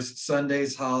 hours,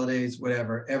 Sundays, holidays,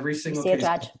 whatever, every single case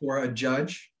for a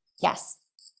judge? Yes.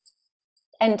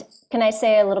 And can I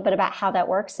say a little bit about how that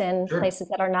works in places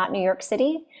that are not New York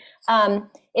City?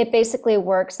 It basically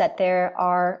works that there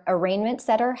are arraignments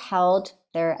that are held,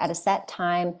 they're at a set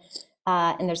time,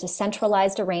 and there's a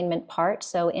centralized arraignment part.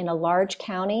 So in a large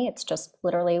county, it's just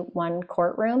literally one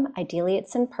courtroom. Ideally,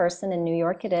 it's in person. In New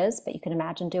York it is, but you can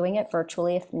imagine doing it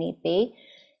virtually if need be.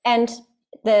 And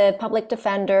the public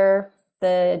defender,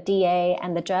 the DA,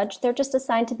 and the judge, they're just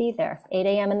assigned to be there. 8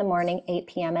 a.m. in the morning, 8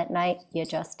 p.m. at night. You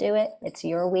just do it. It's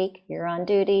your week. You're on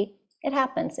duty. It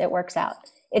happens. It works out.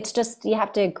 It's just you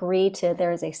have to agree to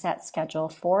there is a set schedule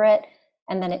for it,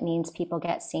 and then it means people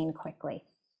get seen quickly.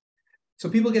 So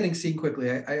people getting seen quickly,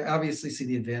 I obviously see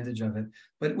the advantage of it,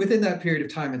 but within that period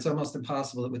of time, it's almost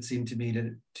impossible, it would seem to me,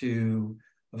 to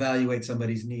evaluate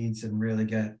somebody's needs and really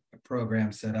get a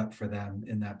program set up for them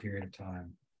in that period of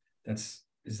time. Is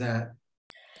that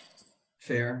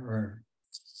fair? Or,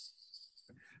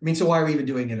 I mean, so why are we even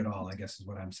doing it at all, I guess is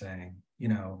what I'm saying.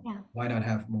 Why not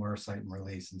have more cite and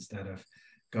release instead of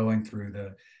going through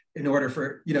in order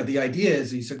for, the idea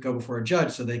is you should go before a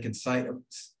judge so they can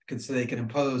so they can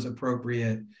impose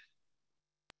appropriate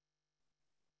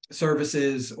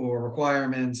services or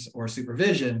requirements or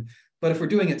supervision. But if we're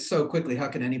doing it so quickly, how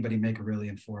can anybody make a really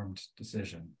informed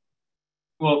decision?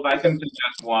 Well, if I can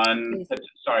suggest one,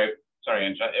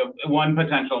 one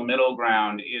potential middle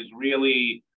ground is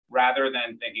really, rather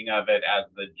than thinking of it as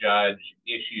the judge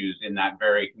issues in that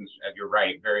you're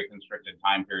right, very constricted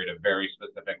time period of very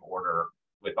specific order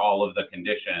with all of the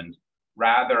conditions.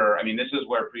 Rather, I mean, this is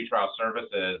where pretrial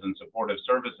services and supportive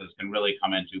services can really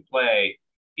come into play,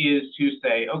 is to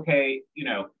say, okay,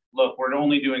 look, we're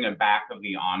only doing a back of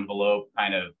the envelope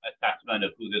kind of assessment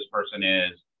of who this person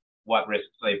is, what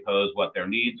risks they pose, what their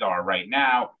needs are right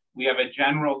now. We have a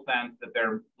general sense that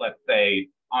they're, let's say,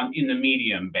 in the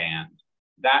medium band.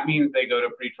 That means they go to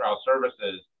pretrial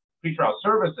services. Pretrial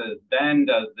services then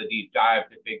does the deep dive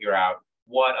to figure out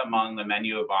what among the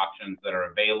menu of options that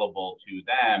are available to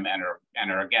them and are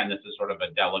again, this is sort of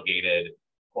a delegated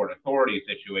court authority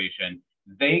situation.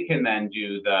 They can then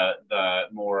do the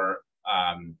more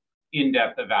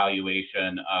in-depth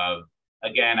evaluation of,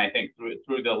 again, I think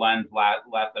through the lens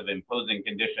less of imposing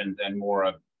conditions and more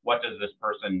of what does this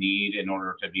person need in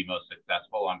order to be most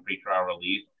successful on pretrial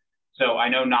release. So I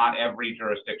know not every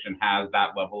jurisdiction has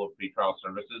that level of pretrial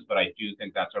services, but I do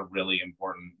think that's a really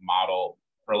important model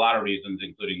for a lot of reasons,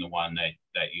 including the one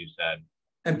that you said.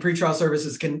 And pretrial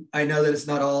services I know that it's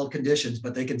not all conditions,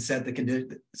 but they can set the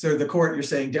condition. So the court, you're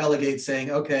saying, delegates saying,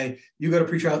 okay, you go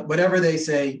to pretrial, whatever they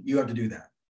say, you have to do that.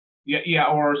 Yeah,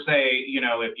 or say,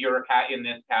 if you're in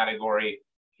this category,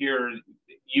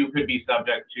 you could be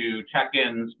subject to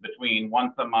check-ins between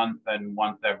once a month and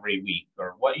once every week,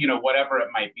 or whatever it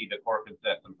might be. The court could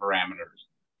set some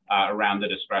parameters around the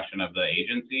discretion of the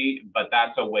agency, but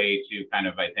that's a way to kind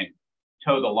of, I think,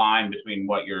 toe the line between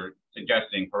what you're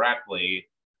suggesting correctly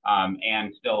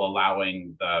and still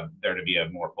allowing there to be a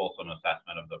more fulsome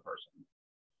assessment of the person.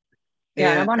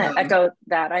 Yeah, and I want to echo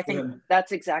that. I think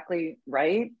that's exactly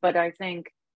right. But I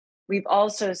think we've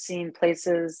also seen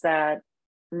places that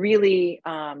really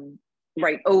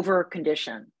over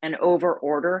condition and over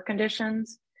order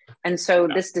conditions. And so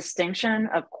this distinction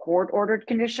of court ordered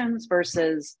conditions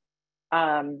versus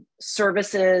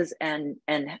services and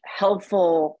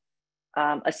helpful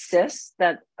assists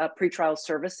that a pretrial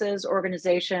services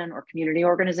organization or community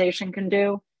organization can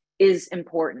do is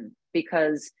important,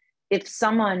 because if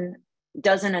someone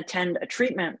doesn't attend a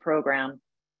treatment program,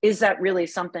 is that really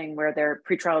something where their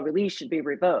pretrial release should be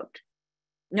revoked?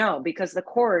 No, because the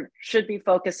court should be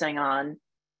focusing on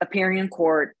appearing in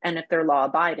court and if they're law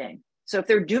abiding. So if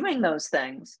they're doing those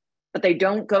things, but they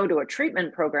don't go to a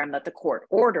treatment program that the court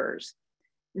orders,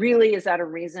 really, is that a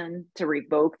reason to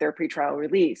revoke their pretrial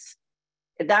release?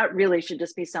 That really should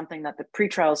just be something that the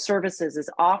pretrial services is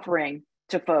offering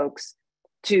to folks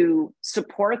to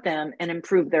support them and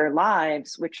improve their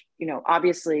lives, which, you know,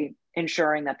 obviously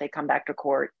ensuring that they come back to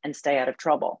court and stay out of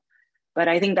trouble. But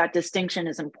I think that distinction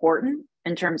is important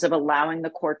in terms of allowing the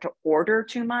court to order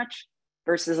too much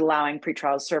versus allowing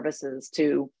pretrial services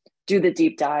to do the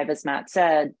deep dive, as Matt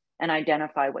said, and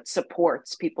identify what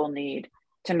supports people need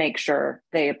to make sure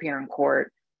they appear in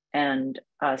court and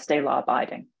stay law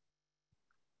abiding.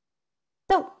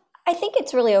 So I think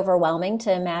it's really overwhelming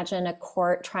to imagine a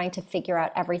court trying to figure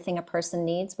out everything a person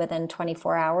needs within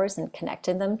 24 hours and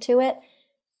connecting them to it.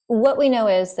 What we know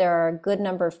is there are a good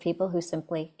number of people who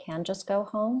simply can just go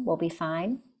home, will be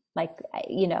fine. Like,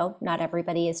 you know, not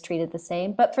everybody is treated the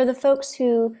same. But for the folks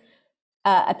who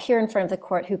appear in front of the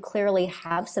court who clearly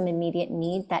have some immediate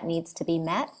need that needs to be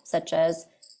met, such as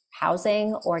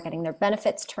housing or getting their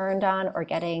benefits turned on or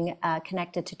getting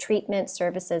connected to treatment,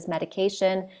 services,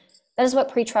 medication, that is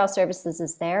what pretrial services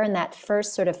is there. And that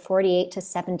first sort of 48 to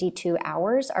 72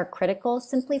 hours are critical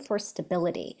simply for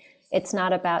stability. It's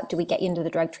not about, do we get you into the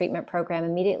drug treatment program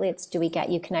immediately? It's, do we get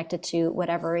you connected to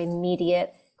whatever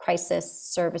immediate crisis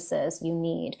services you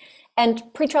need? And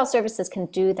pretrial services can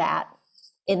do that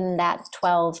in that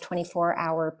 12,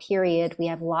 24-hour period. We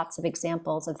have lots of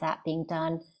examples of that being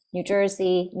done. New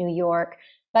Jersey, New York.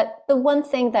 But the one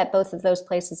thing that both of those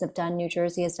places have done, New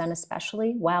Jersey has done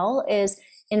especially well, is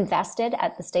invested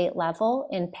at the state level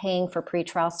in paying for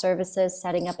pretrial services,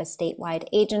 setting up a statewide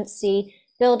agency,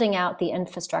 building out the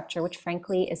infrastructure, which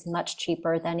frankly is much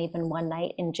cheaper than even one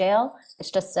night in jail.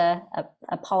 It's just a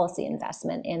policy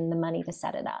investment in the money to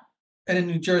set it up. And in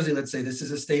New Jersey, let's say this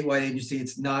is a statewide agency.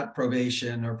 It's not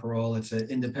probation or parole. It's an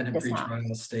independent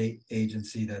pretrial state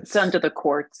agency that's it's under the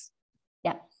courts.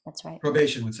 Yeah, that's right.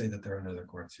 Probation would say that they're under the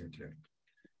courts here too.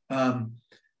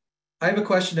 I have a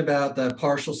question about the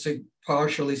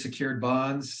partially secured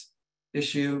bonds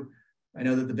issue. I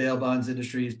know that the bail bonds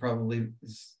industry is probably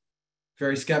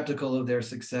very skeptical of their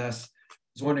success. I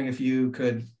was wondering if you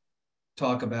could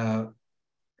talk about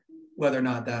whether or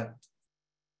not that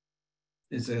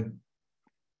is a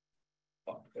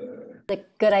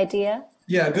good idea.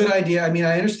 Yeah, good idea. I mean,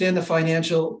 I understand the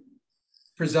financial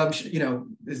presumption. You know,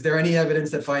 is there any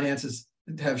evidence that finances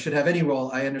should have any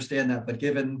role? I understand that, but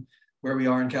given where we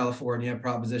are in California,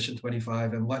 Proposition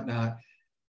 25 and whatnot,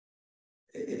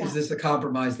 is this a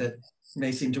compromise that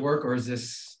may seem to work, or is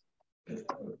this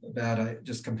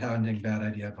just compounding bad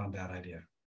idea upon bad idea?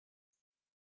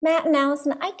 Matt and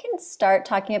Allison, I can start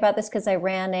talking about this because I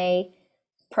ran a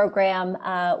program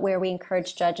where we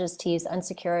encourage judges to use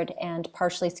unsecured and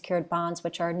partially secured bonds,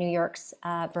 which are New York's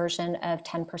version of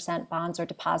 10% bonds or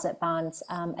deposit bonds.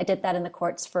 I did that in the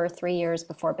courts for 3 years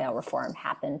before bail reform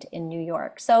happened in New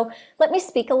York. So let me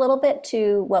speak a little bit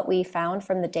to what we found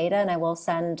from the data, and I will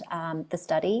send the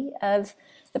study of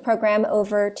the program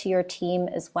over to your team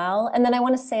as well. And then I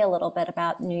want to say a little bit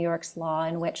about New York's law,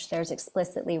 in which there's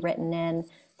explicitly written in,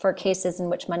 for cases in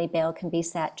which money bail can be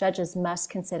set, judges must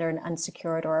consider an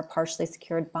unsecured or a partially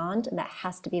secured bond, and that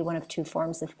has to be one of two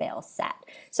forms of bail set.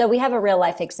 So we have a real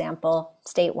life example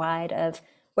statewide of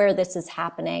where this is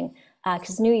happening,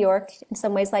 because New York, in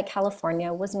some ways like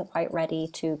California, wasn't quite ready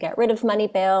to get rid of money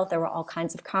bail. There were all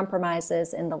kinds of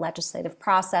compromises in the legislative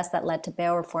process that led to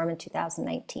bail reform in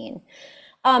 2019.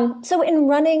 So in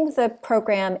running the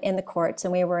program in the courts,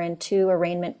 and we were in 2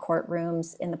 arraignment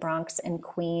courtrooms in the Bronx and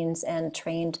Queens, and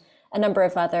trained a number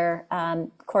of other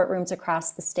courtrooms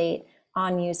across the state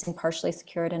on using partially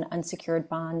secured and unsecured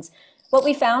bonds, what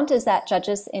we found is that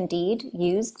judges indeed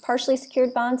used partially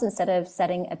secured bonds instead of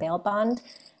setting a bail bond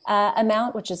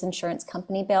amount, which is insurance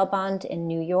company bail bond in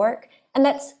New York. And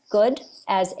that's good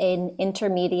as an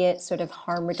intermediate sort of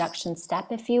harm reduction step,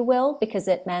 if you will, because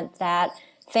it meant that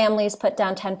families put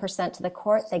down 10% to the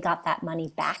court, they got that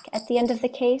money back at the end of the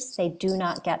case. They do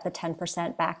not get the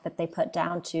 10% back that they put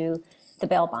down to the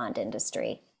bail bond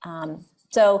industry.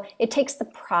 So it takes the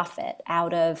profit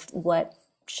out of what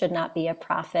should not be a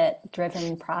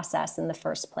profit-driven process in the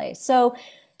first place. So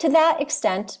to that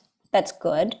extent, that's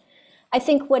good. I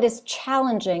think what is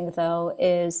challenging, though,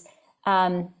 is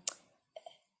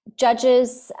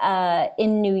judges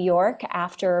in New York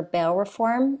after bail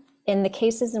reform, in the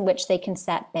cases in which they can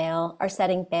set bail, are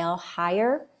setting bail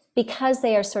higher because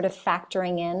they are sort of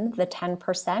factoring in the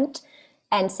 10%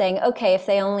 and saying, okay, if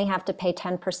they only have to pay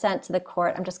 10% to the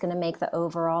court, I'm just going to make the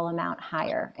overall amount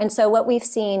higher. And so what we've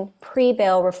seen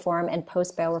pre-bail reform and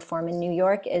post-bail reform in New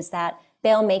York is that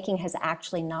bail making has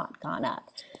actually not gone up.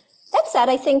 That said,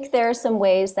 I think there are some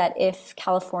ways that if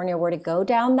California were to go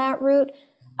down that route,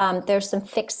 there's some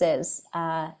fixes,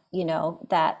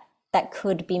 that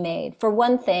could be made. For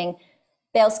one thing,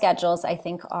 bail schedules, I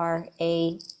think, are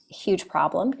a huge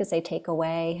problem because they take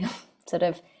away sort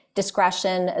of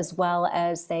discretion, as well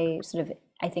as they sort of,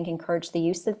 I think, encourage the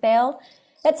use of bail.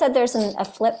 That said, there's a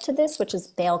flip to this, which is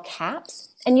bail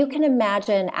caps. And you can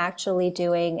imagine actually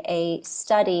doing a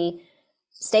study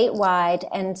statewide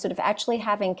and sort of actually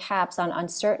having caps on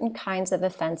certain kinds of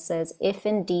offenses. If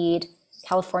indeed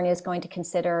California is going to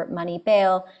consider money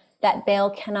bail, that bail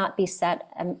cannot be set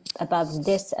above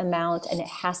this amount, and it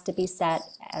has to be set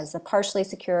as a partially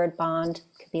secured bond,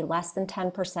 could be less than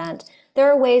 10%.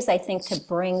 There are ways, I think, to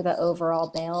bring the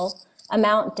overall bail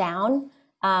amount down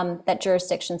that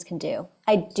jurisdictions can do.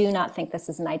 I do not think this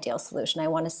is an ideal solution. I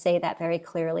want to say that very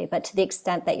clearly, but to the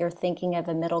extent that you're thinking of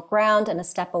a middle ground and a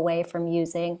step away from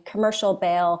using commercial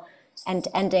bail and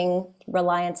ending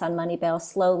reliance on money bail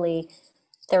slowly,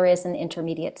 there is an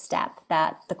intermediate step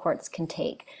that the courts can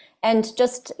take. And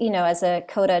just, as a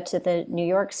coda to the New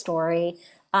York story,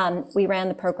 we ran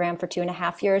the program for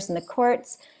 2.5 years in the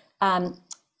courts.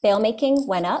 Bail making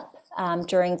went up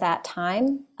during that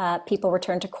time. People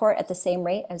returned to court at the same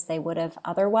rate as they would have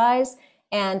otherwise.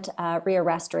 And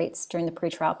rearrest rates during the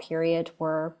pretrial period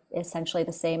were essentially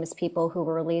the same as people who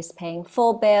were released paying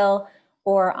full bail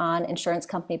or on insurance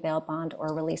company bail bond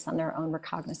or release on their own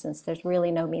recognizance. There's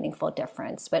really no meaningful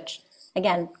difference, which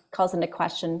again calls into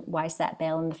question why set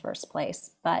bail in the first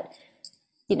place. But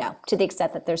to the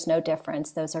extent that there's no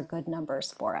difference, those are good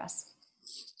numbers for us.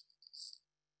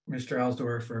 Mr.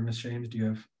 Alsdorf or Ms. Shames,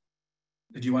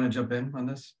 did you want to jump in on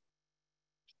this?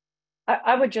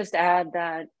 I would just add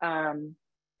that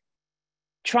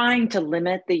trying to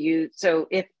limit the use, so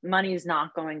if money is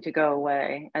not going to go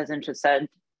away, as Insha said,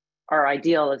 our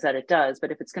ideal is that it does,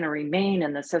 but if it's going to remain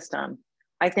in the system,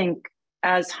 I think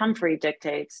as Humphrey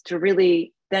dictates, to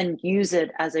really then use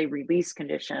it as a release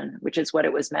condition, which is what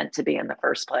it was meant to be in the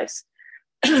first place.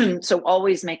 So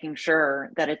always making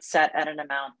sure that it's set at an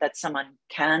amount that someone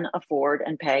can afford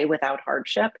and pay without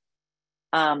hardship,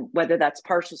 whether that's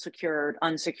partial secured,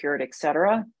 unsecured, et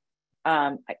cetera.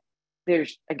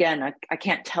 There's, again, I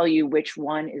can't tell you which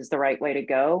one is the right way to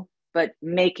go, but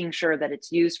making sure that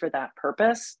it's used for that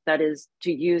purpose, that is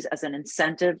to use as an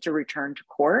incentive to return to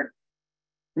court.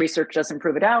 Research doesn't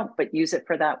prove it out, but use it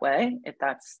for that way, if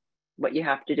that's what you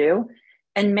have to do,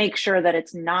 and make sure that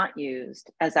it's not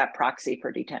used as that proxy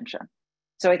for detention.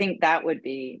 So I think that would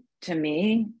be, to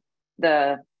me,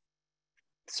 the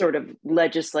sort of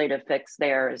legislative fix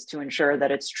there, is to ensure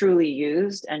that it's truly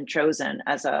used and chosen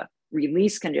as a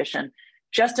release condition,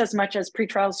 just as much as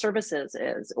pretrial services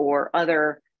is, or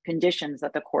other conditions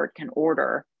that the court can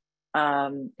order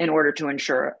in order to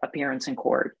ensure appearance in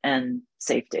court and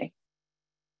safety.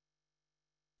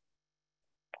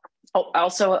 Oh,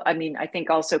 also, I mean, I think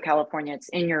also California, it's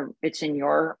in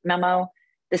your memo.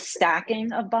 The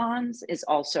stacking of bonds is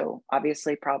also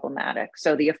obviously problematic.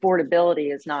 So the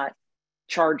affordability is not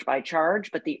charge by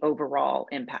charge, but the overall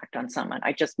impact on someone.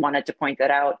 I just wanted to point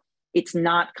that out. It's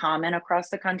not common across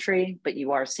the country, but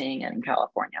you are seeing it in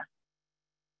California.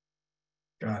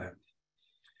 Got it.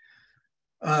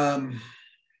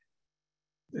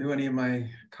 Do any of my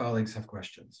colleagues have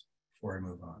questions before I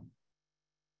move on?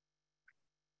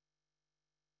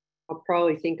 I'll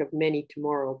probably think of many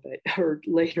tomorrow, or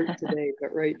later today,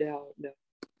 but right now, no.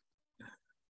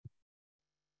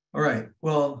 All right,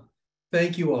 well,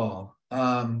 thank you all.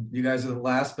 You guys are the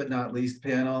last but not least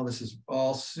panel. This is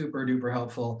all super duper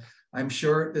helpful. I'm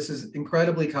sure this is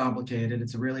incredibly complicated.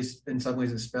 It's a really, in some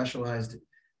ways, a specialized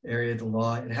area of the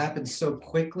law. It happens so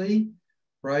quickly,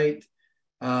 right?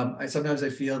 Sometimes I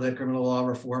feel that criminal law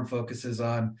reform focuses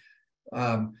on,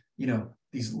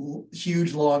 these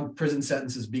huge long prison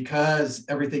sentences because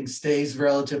everything stays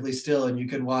relatively still and you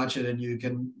can watch it and you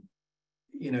can,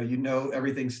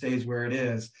 everything stays where it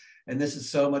is. And this is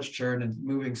so much churn and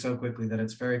moving so quickly that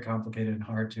it's very complicated and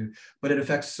hard to, but it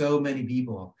affects so many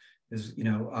people, is,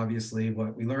 obviously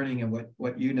what we're learning and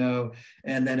what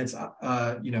and then it's,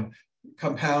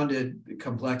 compounded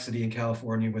complexity in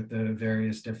California with the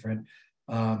various different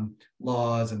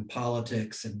laws and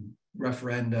politics and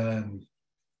referenda and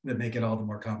that make it all the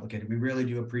more complicated. We really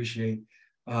do appreciate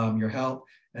your help,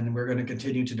 and we're going to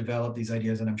continue to develop these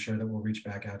ideas, and I'm sure that we'll reach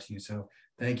back out to you. So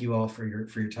thank you all for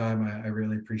your time. I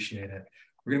really appreciate it.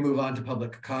 We're going to move on to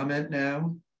public comment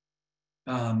now.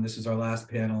 This is our last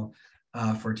panel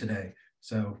for today.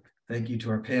 So thank you to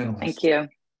our panelists. Thank you.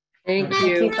 Thank Thank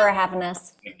you for having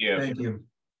us. Thank you. Thank you.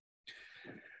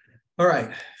 All right.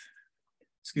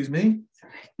 Excuse me?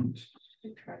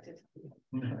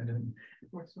 No, I didn't.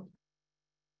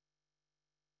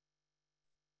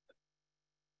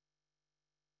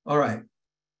 All right.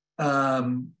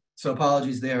 So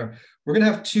apologies there. We're going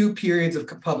to have 2 periods of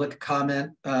public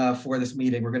comment for this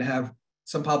meeting. We're going to have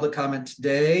some public comment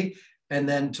today, And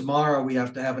then tomorrow we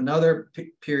have to have another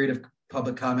period of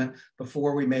public comment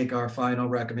before we make our final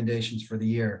recommendations for the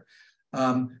year. What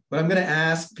I'm going to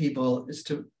ask people is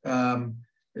to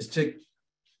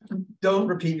don't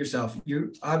repeat yourself.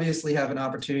 You obviously have an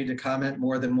opportunity to comment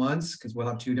more than once because we'll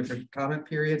have 2 different comment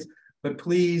periods, but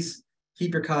please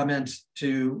keep your comments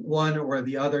to one or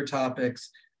the other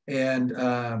topics and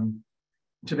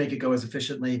to make it go as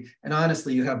efficiently. And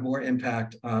honestly, you have more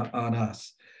impact on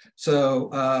us. So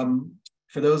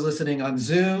for those listening on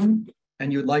Zoom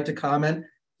and you'd like to comment,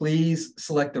 please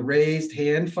select the raised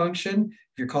hand function.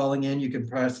 If you're calling in, you can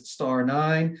press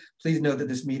 *9. Please note that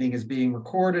this meeting is being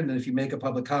recorded, and if you make a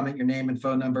public comment, your name and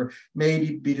phone number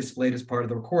may be displayed as part of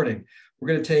the recording. We're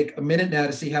going to take a minute now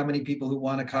to see how many people who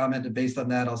want to comment, and based on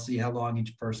that, I'll see how long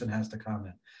each person has to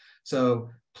comment. So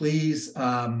please,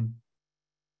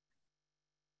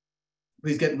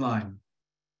 please get in line.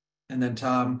 And then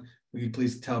Tom, will you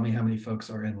please tell me how many folks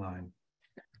are in line?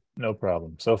 No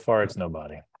problem. So far, it's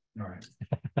nobody. All right.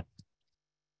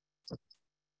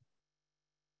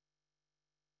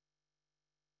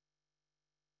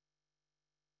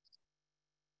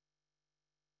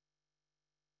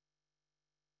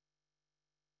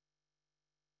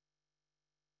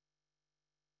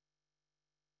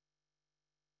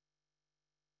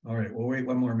 All right, we'll wait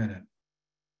one more minute.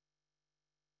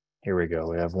 Here we go.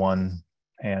 We have 1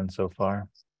 hand so far.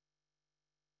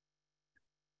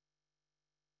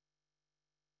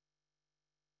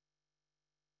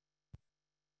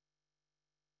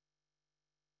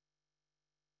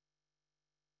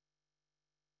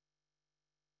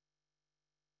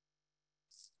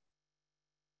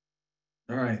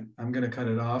 All right, I'm going to cut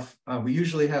it off. We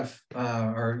usually have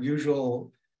our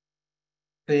usual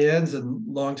fans and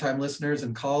longtime listeners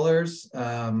and callers.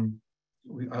 I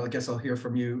guess I'll hear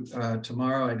from you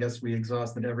tomorrow. I guess we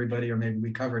exhausted everybody, or maybe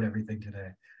we covered everything today.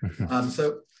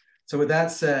 So with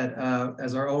that said,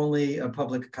 as our only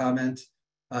public comment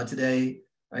today,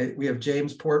 we have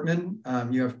James Portman.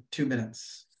 You have 2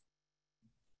 minutes.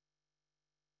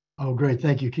 Oh, great.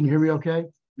 Thank you. Can you hear me okay?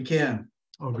 We can.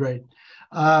 Oh, great.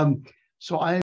 So I